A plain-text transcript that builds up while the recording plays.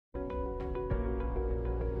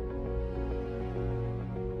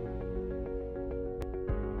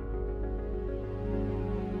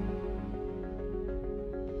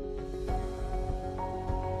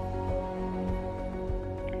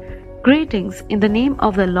Greetings in the name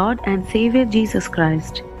of the Lord and Savior Jesus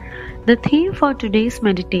Christ. The theme for today's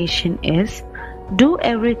meditation is Do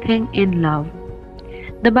Everything in Love.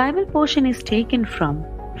 The Bible portion is taken from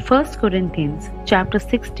 1 Corinthians chapter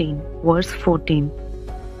 16 verse 14.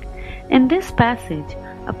 In this passage,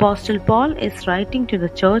 Apostle Paul is writing to the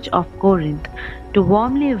church of Corinth to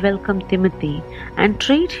warmly welcome Timothy and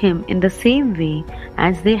treat him in the same way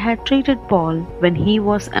as they had treated Paul when he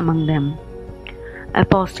was among them.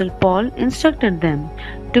 Apostle Paul instructed them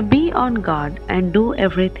to be on guard and do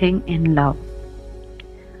everything in love.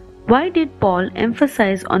 Why did Paul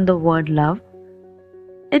emphasize on the word love?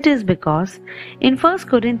 It is because in 1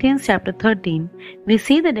 Corinthians chapter 13 we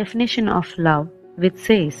see the definition of love, which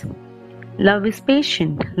says, "Love is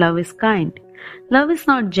patient, love is kind, love is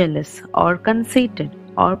not jealous or conceited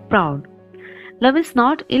or proud. Love is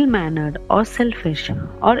not ill-mannered or selfish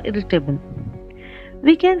or irritable."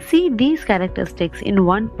 We can see these characteristics in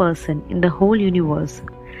one person in the whole universe,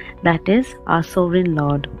 that is, our sovereign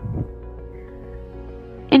Lord.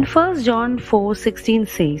 In 1 John 4:16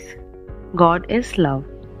 says, God is love.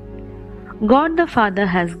 God the Father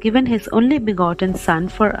has given His only begotten Son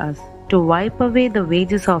for us to wipe away the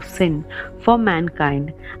wages of sin for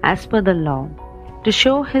mankind as per the law, to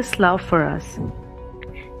show His love for us.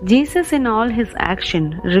 Jesus in all His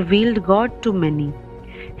action revealed God to many.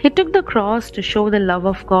 He took the cross to show the love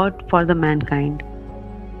of God for the mankind.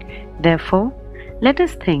 Therefore, let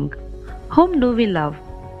us think, whom do we love?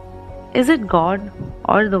 Is it God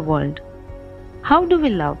or the world? How do we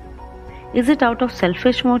love? Is it out of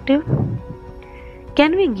selfish motive?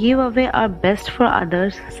 Can we give away our best for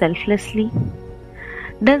others selflessly?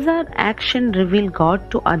 Does our action reveal God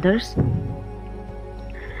to others?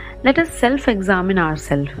 Let us self-examine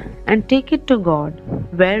ourselves and take it to God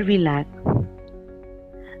where we lack.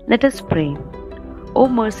 Let us pray. O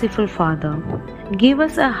merciful Father, give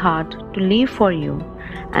us a heart to live for you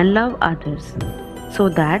and love others, so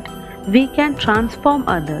that we can transform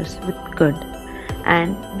others with good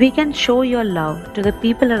and we can show your love to the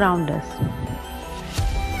people around us.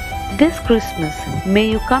 This Christmas, may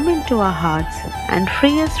you come into our hearts and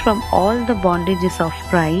free us from all the bondages of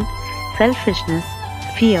pride, selfishness,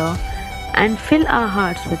 fear, and fill our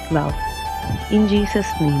hearts with love. In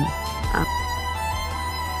Jesus' name, Amen.